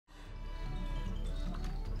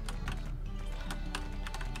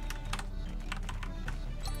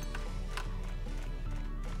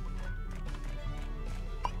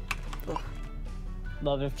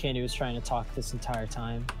Love if Candy was trying to talk this entire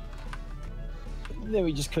time. Then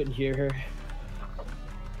we just couldn't hear her.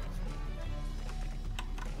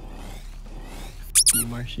 You,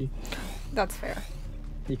 Marshy. That's fair.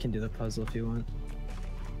 You can do the puzzle if you want.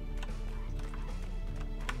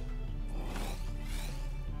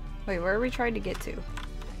 Wait, where are we trying to get to?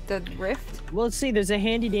 The rift? Well, let's see, there's a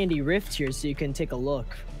handy dandy rift here so you can take a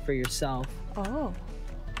look for yourself. Oh.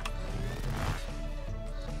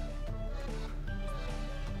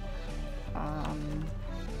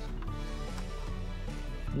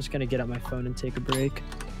 I'm just gonna get out my phone and take a break.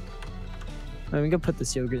 I'm gonna put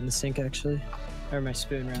this yogurt in the sink, actually. Or my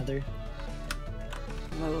spoon, rather.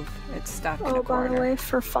 Move. It's stuck in a Oh, corner. by the way,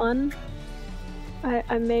 for fun,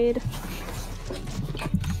 I made...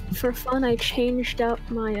 For fun, I changed out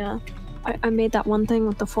my, I made that one thing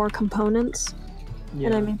with the 4 components. Yeah.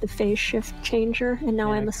 And I made the phase shift changer, and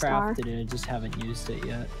now I'm the star. I crafted it, I just haven't used it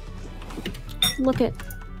yet. Look at...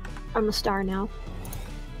 I'm a star now.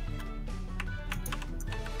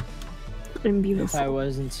 I'm beautiful. If I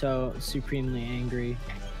wasn't so supremely angry,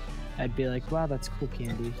 I'd be like, wow, that's cool,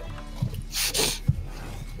 Candy.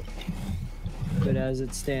 But as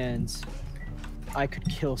it stands, I could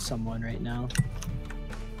kill someone right now.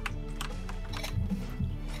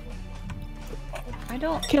 I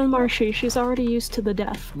don't... Kill Marshy, she's already used to the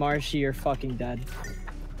death. Marshy, you're fucking dead.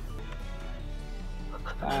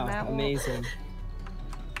 Wow, amazing.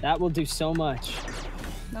 That will do so much.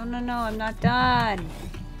 No, no, no, I'm not done.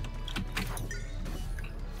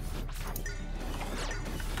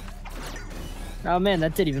 Oh man,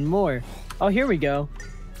 that did even more. Oh, here we go.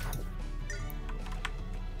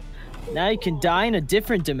 Now you can die in a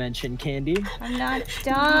different dimension, Candy. I'm not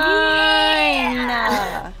done.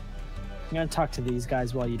 I'm gonna talk to these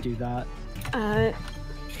guys while you do that.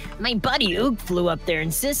 My buddy Ook flew up there and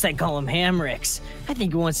insists I call him Hamrix. I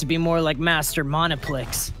think he wants to be more like Master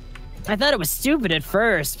Monoplix. I thought it was stupid at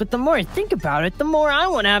first, but the more I think about it, the more I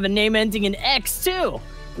want to have a name ending in X too.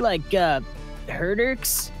 Like,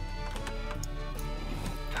 Herdix?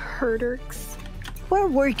 Herdix? We're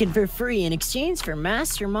working for free in exchange for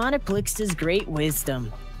Master Monoplix's great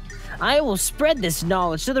wisdom. I will spread this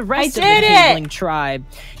knowledge to the rest of the Tingling tribe.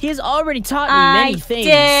 He has already taught me many things.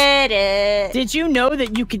 I did it. Did you know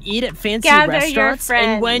that you can eat at fancy restaurants,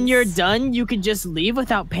 and when you're done, you can just leave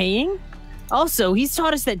without paying? Also, he's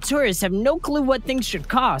taught us that tourists have no clue what things should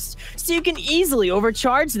cost, so you can easily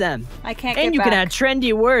overcharge them. I can't And get you back. can add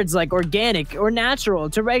trendy words like organic or natural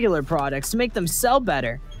to regular products to make them sell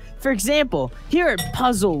better. For example, here at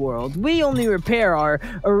Puzzle World, we only repair our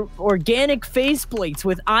organic faceplates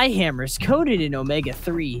with eye hammers coated in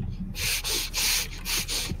omega-3.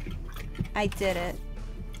 I did it.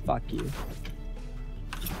 Fuck you.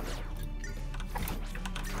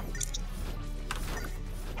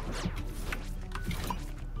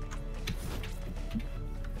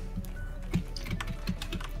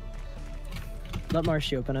 Let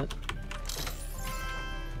Marshy open it.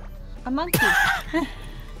 A monkey.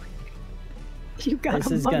 You got this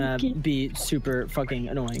a is monkey. gonna be super fucking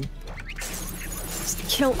annoying.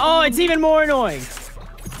 Kill. Oh, it's even more annoying.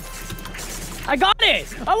 I got it!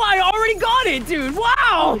 Oh, I already got it, dude! Wow!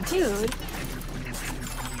 Oh, dude.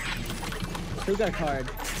 Who got a card?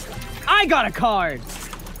 I got a card!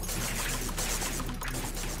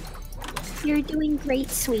 You're doing great,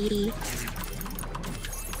 sweetie.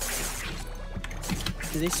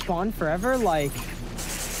 Do they spawn forever? Like...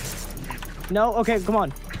 No? Okay, come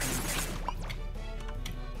on.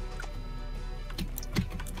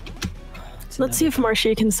 Let's see if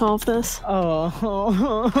Marshy can solve this. Oh.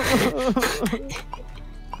 Hold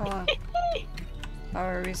on. How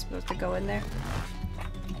are we supposed to go in there?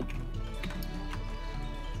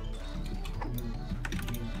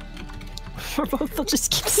 Or both will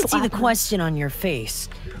just keep I can see the slapping. question on your face.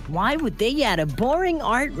 Why would they add a boring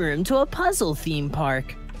art room to a puzzle theme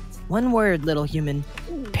park? One word, little human.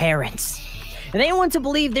 Parents. They want to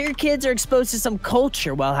believe their kids are exposed to some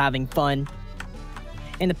culture while having fun.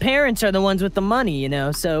 And the parents are the ones with the money, you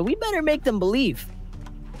know, so we better make them believe.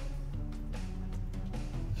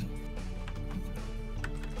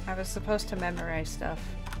 I was supposed to memorize stuff.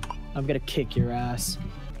 I'm gonna kick your ass.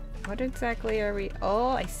 What exactly are we? Oh,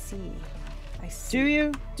 I see. I see. Do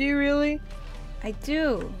you? Do you really? I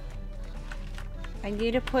do. I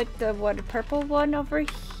need to put the purple one over here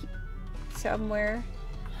somewhere.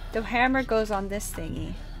 The hammer goes on this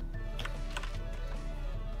thingy.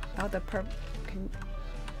 Oh, the purple.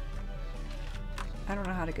 I don't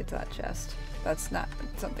know how to get to that chest. That's not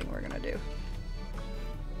something we're gonna do.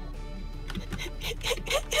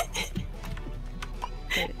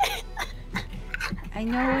 Wait. I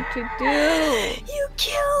know what to do! You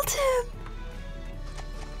killed him!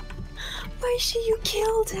 Marshy, you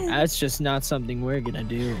killed it. That's just not something we're gonna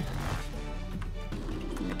do.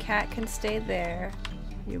 The cat can stay there.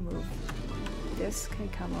 You move. This can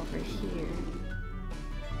come over here.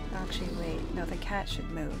 Actually, wait. No, the cat should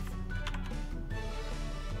move.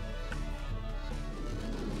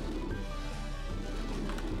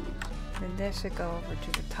 And this should go over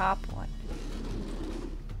to the top one.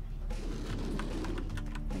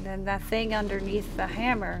 And then that thing underneath the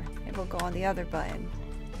hammer, it will go on the other button.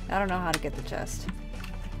 I don't know how to get the chest.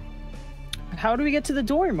 How do we get to the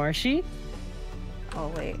door, Marshy? Oh,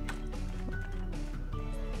 wait.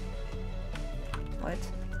 What?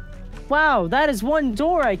 Wow, that is one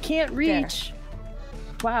door I can't reach. There.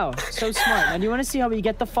 Wow, so smart. Now, do you want to see how we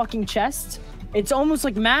get the fucking chest? It's almost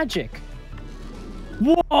like magic.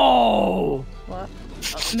 Whoa! What?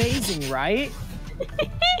 Amazing, right?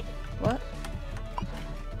 What?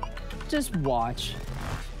 Just watch.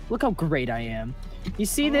 Look how great I am. You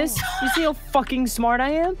see this? You see how fucking smart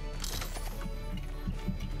I am?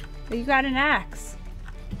 You got an axe.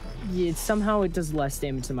 Yeah, somehow it does less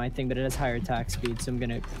damage than my thing, but it has higher attack speed, so I'm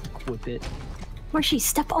gonna equip it. Marshy,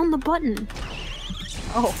 step on the button.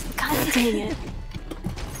 Oh, God dang it.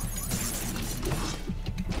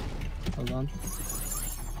 Hold on.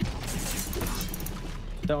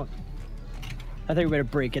 Don't. I thought you were gonna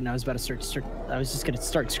break it, and I was about to I was just gonna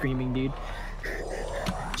start screaming, dude.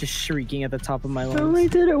 Just shrieking at the top of my lungs. I only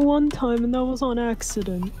did it one time, and that was on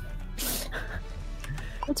accident.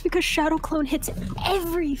 That's because Shadow Clone hits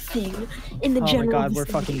everything in the general. Oh my god, we're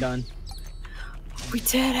fucking done. We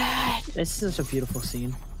did it! This is such a beautiful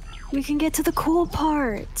scene. We can get to the cool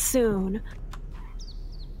part soon.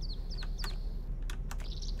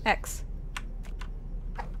 X.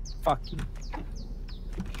 Fuck you.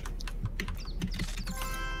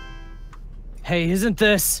 Hey, isn't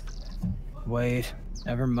this... Wait,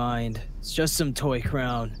 never mind. It's just some toy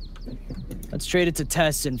crown. Let's trade it to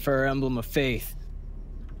Tessin for our emblem of faith.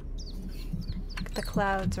 The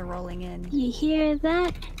clouds are rolling in. You hear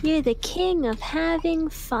that? You're the king of having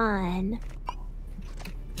fun.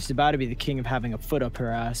 She's about to be the king of having a foot up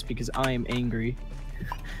her ass because I am angry.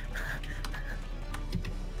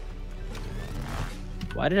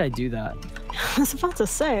 Why did I do that? I was about to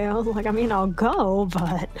say, I was like, I mean, I'll go,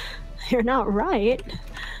 but you're not right.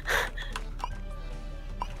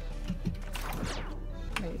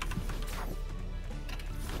 Wait.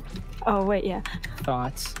 Oh, wait, yeah.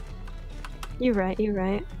 Thoughts? You're right, you're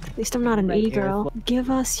right. At least I'm not an e-girl.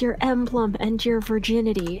 Give us your emblem and your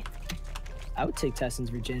virginity. I would take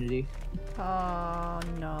Tessin's virginity. Oh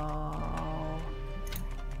no.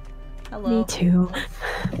 Hello. Me too.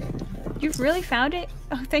 You've really found it?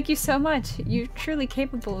 Oh, thank you so much. You're truly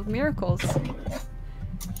capable of miracles.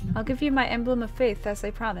 I'll give you my emblem of faith as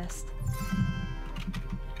I promised.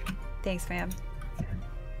 Thanks, ma'am. I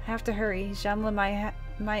have to hurry. Jamla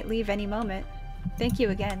might leave any moment. Thank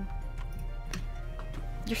you again.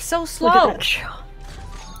 You're so slow!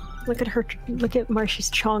 Look at her. Look at Marshy's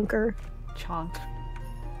chonker. Chonk.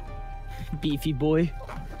 Beefy boy.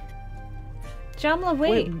 Jamla,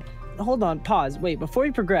 wait. Hold on, pause. Wait, before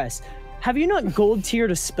you progress, have you not gold tiered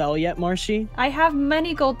a spell yet, Marshy? I have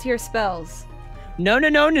many gold tier spells. No,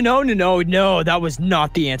 that was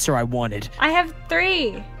not the answer I wanted. I have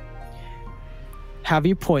 3. Have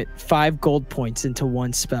you put 5 gold points into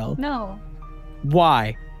one spell? No.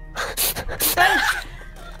 Why?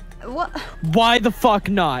 What? Why the fuck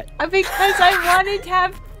not? Because I wanted to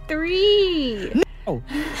have 3. No.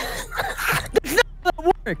 That's not how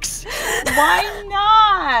that works. Why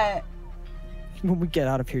not? When we get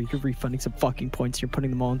out of here, you're refunding some fucking points. You're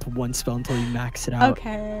putting them all into one spell until you max it out.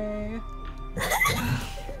 Okay.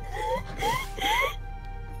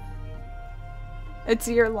 It's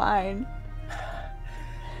your line.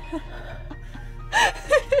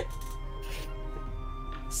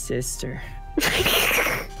 Sister.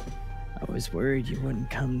 I was worried you wouldn't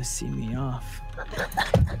come to see me off.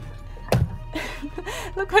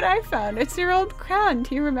 Look what I found. It's your old crown.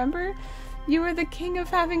 Do you remember? You were the king of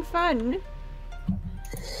having fun.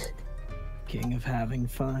 King of having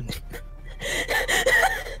fun.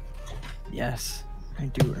 Yes, I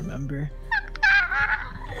do remember.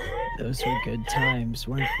 Those were good times,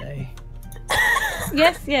 weren't they?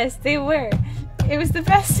 Yes, they were. It was the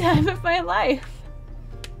best time of my life.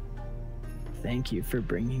 Thank you for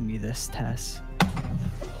bringing me this, Tess.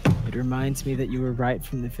 It reminds me that you were right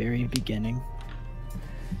from the very beginning.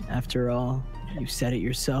 After all, you said it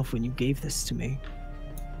yourself when you gave this to me.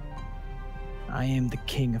 I am the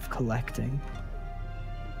king of collecting.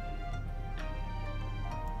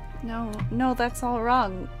 No, that's all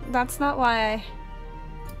wrong. That's not why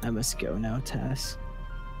I must go now, Tess.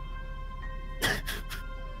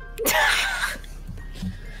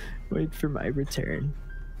 Wait for my return,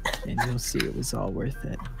 and you'll see it was all worth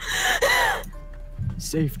it.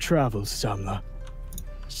 Safe travels, Samla.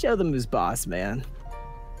 Show them who's boss, man.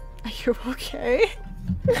 Are you okay?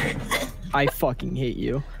 I fucking hate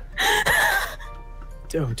you.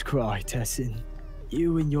 Don't cry, Tessin.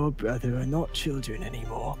 You and your brother are not children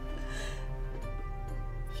anymore.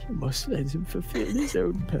 You must let him fulfill his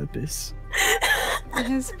own purpose.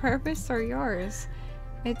 His purpose or yours?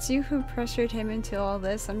 It's you who pressured him into all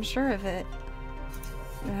this, I'm sure of it.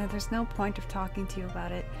 There's no point of talking to you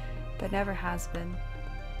about it. But never has been.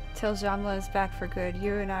 Till Jamla is back for good,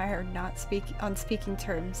 you and I are not on speaking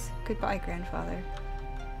terms. Goodbye, grandfather.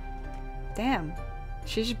 Damn.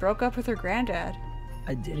 She just broke up with her granddad.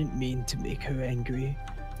 I didn't mean to make her angry.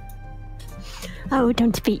 Oh,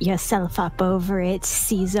 don't beat yourself up over it,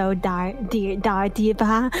 Cizo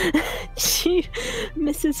Dardiba. She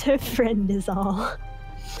misses her friend is all.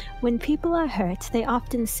 When people are hurt, they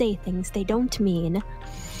often say things they don't mean.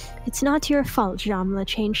 It's not your fault Jamla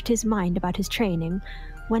changed his mind about his training.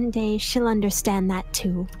 One day she'll understand that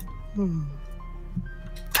too.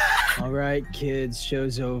 Alright, kids,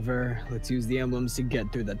 show's over. Let's use the emblems to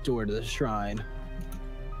get through that door to the shrine.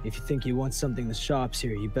 If you think you want something in the shops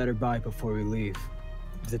here, you better buy before we leave.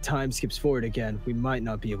 If the time skips forward again, we might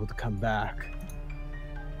not be able to come back.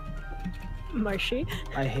 Marshy?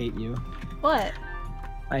 I hate you. What?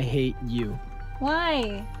 I hate you.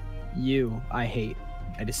 Why? You, I hate.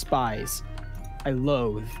 I despise. I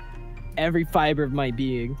loathe. Every fiber of my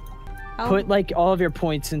being. Oh. Put like all of your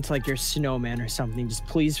points into like your snowman or something. Just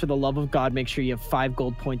please, for the love of God, make sure you have 5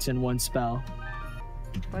 gold points in one spell.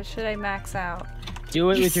 What should I max out? Do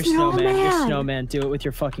it with your snowman. Your snowman. snowman. Do it with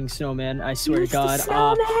your fucking snowman. I swear Use to God. the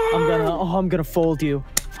I'm gonna fold you.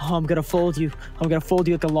 I'm gonna fold you. I'm gonna fold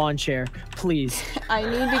you like a lawn chair. Please. I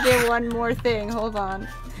need to get one more thing. Hold on.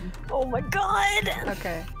 Oh my god!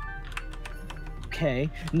 Okay. Okay.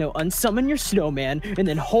 No, unsummon your snowman and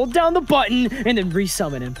then hold down the button and then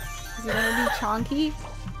resummon him. Is it gonna be chonky?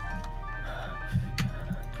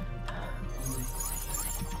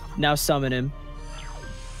 Now summon him.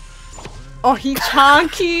 Oh, he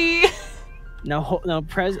chonky! Now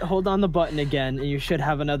hold on the button again, and you should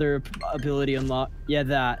have another ability unlocked. Yeah,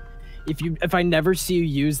 that. If I never see you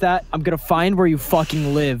use that, I'm gonna find where you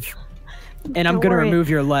fucking live, and I'm gonna remove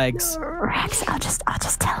your legs. Rex, I'll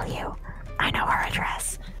just tell you. I know her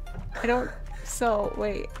address. I don't. So,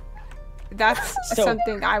 wait. That's So-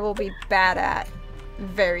 something I will be bad at.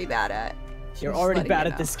 Very bad at. You're Just already letting bad you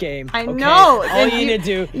at know. this game. I okay? know, All then you need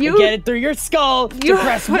to do is you- get it through your skull to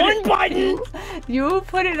press one button. You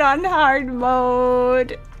put it on hard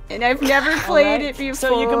mode, and I've never played it before.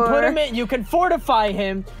 So you can put him in. You can fortify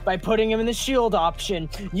him by putting him in the shield option.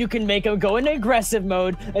 You can make him go into aggressive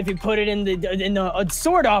mode if you put it in the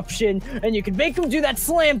sword option, and you can make him do that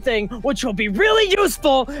slam thing, which will be really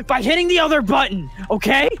useful by hitting the other button.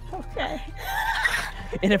 Okay? Okay.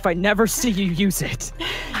 And if I never see you use it,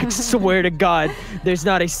 I swear to God, there's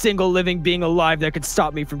not a single living being alive that could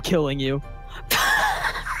stop me from killing you.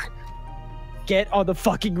 Get on the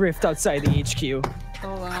fucking rift outside the HQ.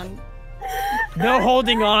 Hold on. No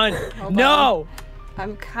holding on. Hold No.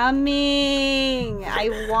 I'm coming.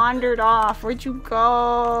 I wandered off. Where'd you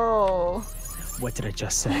go? What did I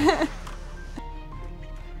just say?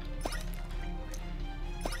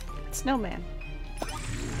 Snowman.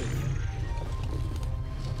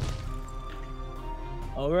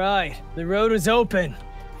 All right, the road is open.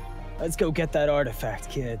 Let's go get that artifact,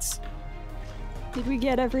 kids. Did we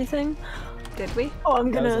get everything? Did we? Oh,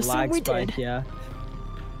 I'm That gonna was a assume lag we spike, did. yeah.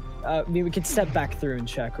 I mean, we could step back through and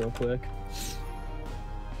check real quick.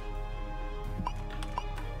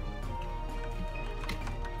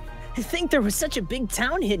 I think there was such a big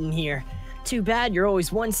town hidden here. Too bad you're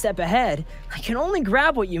always one step ahead. I can only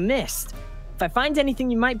grab what you missed. If I find anything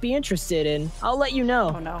you might be interested in, I'll let you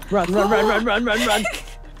know. Oh no. Run, run, run, run, run, run, run.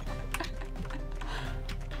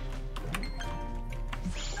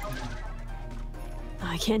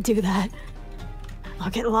 I can't do that. I'll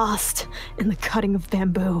get lost in the cutting of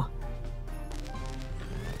bamboo.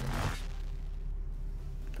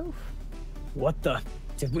 What the?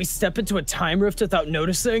 Did we step into a time rift without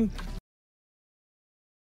noticing?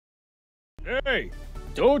 Hey!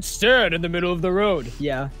 Don't stand in the middle of the road.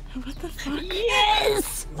 Yeah. What the fuck?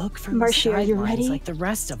 Yes! Look from Marshy, the are you sidelines ready? like the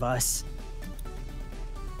rest of us.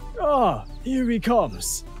 Ah, here he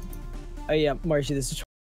comes. Oh yeah, Marshy, this is...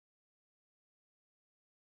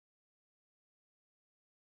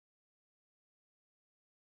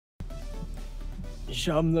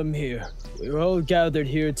 Shamlam here. We're all gathered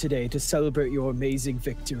here today to celebrate your amazing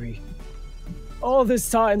victory. All this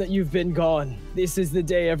time that you've been gone, this is the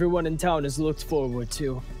day everyone in town has looked forward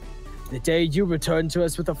to. The day you returned to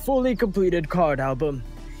us with a fully completed card album.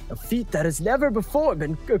 A feat that has never before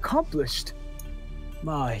been accomplished.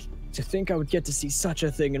 My, to think I would get to see such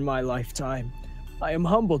a thing in my lifetime. I am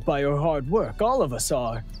humbled by your hard work, all of us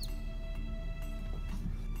are.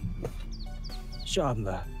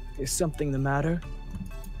 Shamla, is something the matter?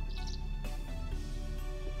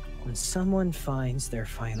 When someone finds their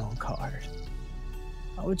final card,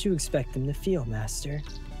 how would you expect them to feel, Master?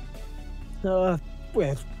 Well,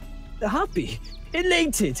 happy,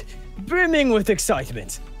 elated, brimming with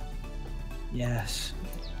excitement. Yes,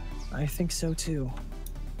 I think so too.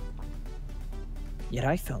 Yet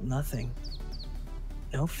I felt nothing.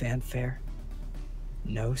 No fanfare.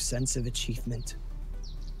 No sense of achievement.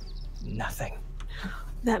 Nothing.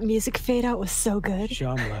 That music fade out was so good.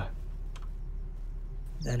 Shamla.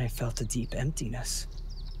 Then I felt a deep emptiness.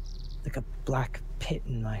 Like a black pit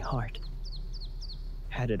in my heart.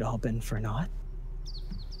 Had it all been for naught?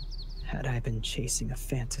 Had I been chasing a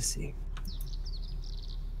fantasy?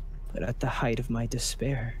 But at the height of my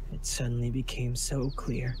despair, it suddenly became so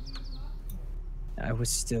clear. I was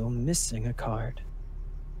still missing a card.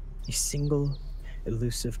 A single,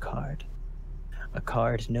 elusive card. A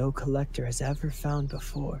card no collector has ever found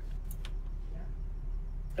before.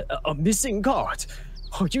 A missing card?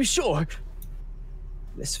 Are you sure?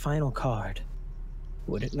 This final card.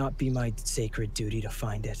 Would it not be my sacred duty to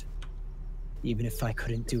find it? Even if I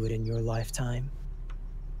couldn't do it in your lifetime?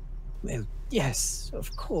 Well, yes,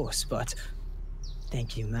 of course, but...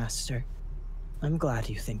 Thank you, Master. I'm glad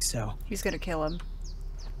you think so. He's gonna kill him.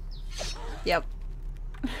 Yep.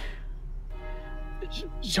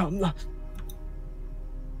 Shamla.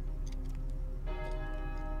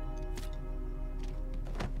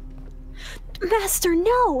 Master,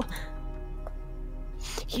 no!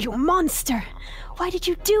 You monster! Why did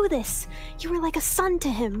you do this? You were like a son to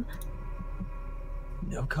him.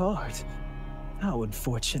 No card. How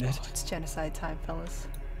unfortunate. It's genocide time, fellas.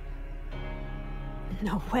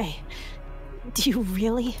 No way. Do you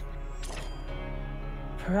really?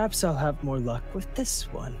 Perhaps I'll have more luck with this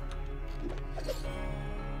one.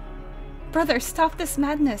 Brother, stop this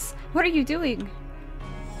madness. What are you doing?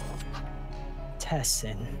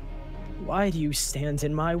 Tessin, why do you stand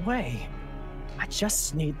in my way? I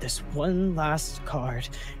just need this one last card,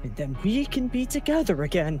 and then we can be together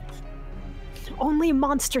again. Only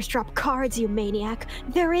monsters drop cards, you maniac.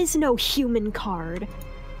 There is no human card.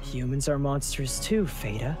 Humans are monsters too,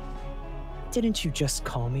 Fada. Didn't you just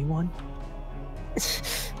call me one?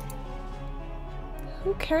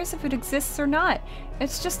 Who cares if it exists or not?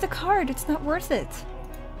 It's just a card. It's not worth it.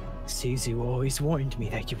 Sisu always warned me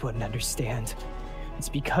that you wouldn't understand. It's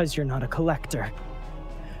because you're not a collector.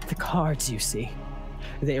 The cards, you see,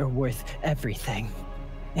 they are worth everything.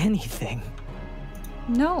 Anything.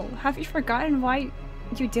 No, have you forgotten why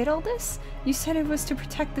you did all this? You said it was to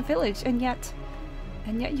protect the village, and yet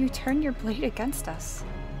you turned your blade against us.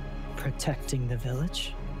 Protecting the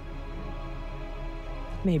village?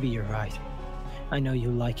 Maybe you're right. I know you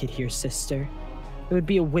like it here, sister. It would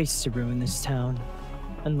be a waste to ruin this town,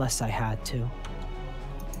 unless I had to.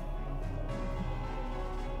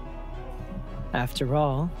 After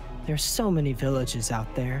all, there's so many villages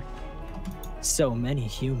out there. So many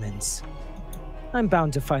humans. I'm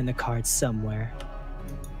bound to find the cards somewhere.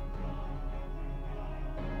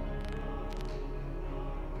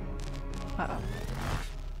 Uh-oh.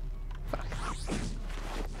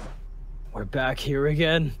 We're back here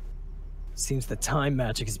again. Seems the time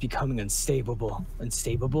magic is becoming unstable.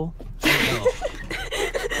 Unstable? No.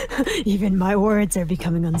 Even my words are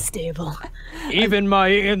becoming unstable. Even my...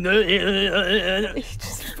 Just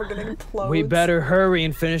freaking implodes. We better hurry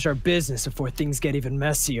and finish our business before things get even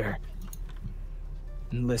messier.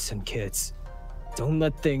 And listen, kids. Don't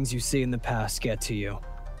let things you see in the past get to you.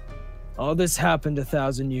 All this happened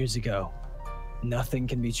 1,000 years ago. Nothing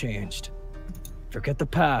can be changed. Forget the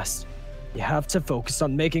past. You have to focus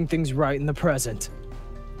on making things right in the present.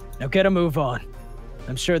 Now get a move on.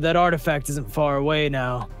 I'm sure that artifact isn't far away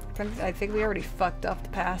now. I think we already fucked up the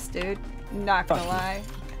past, dude. Not gonna lie.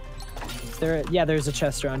 Is there yeah, there's a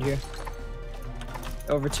chest around here.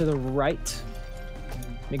 Over to the right.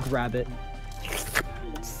 Let me grab it.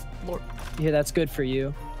 Lord. Yeah, that's good for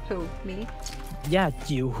you. Who? Me? Yeah,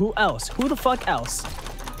 you. Who else? Who the fuck else?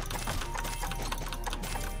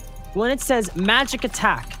 When it says magic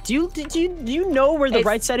attack, do you know where the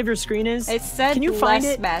right side of your screen is? It said Can you find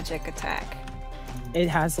it? magic attack. It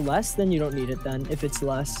has less, then you don't need it then, if it's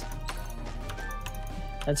less.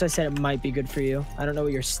 That's why I said it might be good for you. I don't know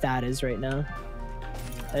what your stat is right now.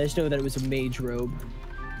 I just know that it was a mage robe.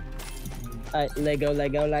 Alright, Lego,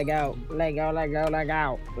 Lego, leg out. Lego, Lego, leg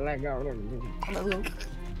out. Lego.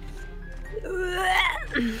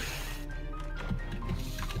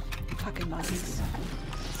 Fucking monkeys.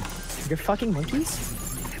 You're fucking monkeys?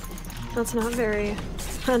 That's not very.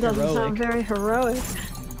 That doesn't sound very heroic.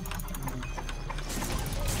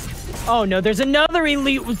 Oh no, there's another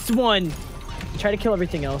elite one! Try to kill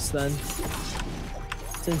everything else then.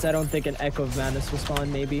 Since I don't think an Echo of Madness will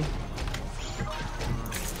spawn, maybe.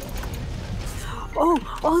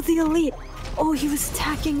 Oh, the elite! Oh, he was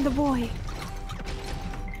attacking the boy.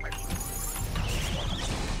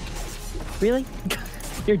 Really?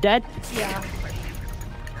 You're dead? Yeah.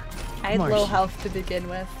 I had low health to begin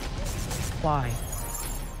with. Why?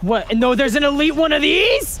 What? No, there's an elite one of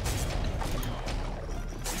these?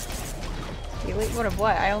 The elite one of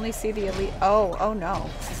what? I only see the elite. Oh no.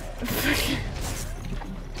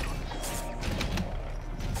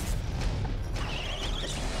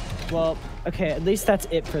 Well, okay, at least that's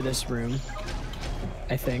it for this room.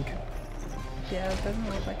 I think. Yeah, it doesn't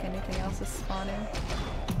look like anything else is spawning.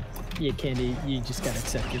 Yeah, Candy, you just gotta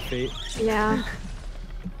accept your fate. Yeah.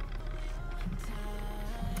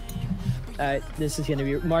 This is gonna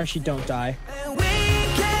be Marshy, don't die.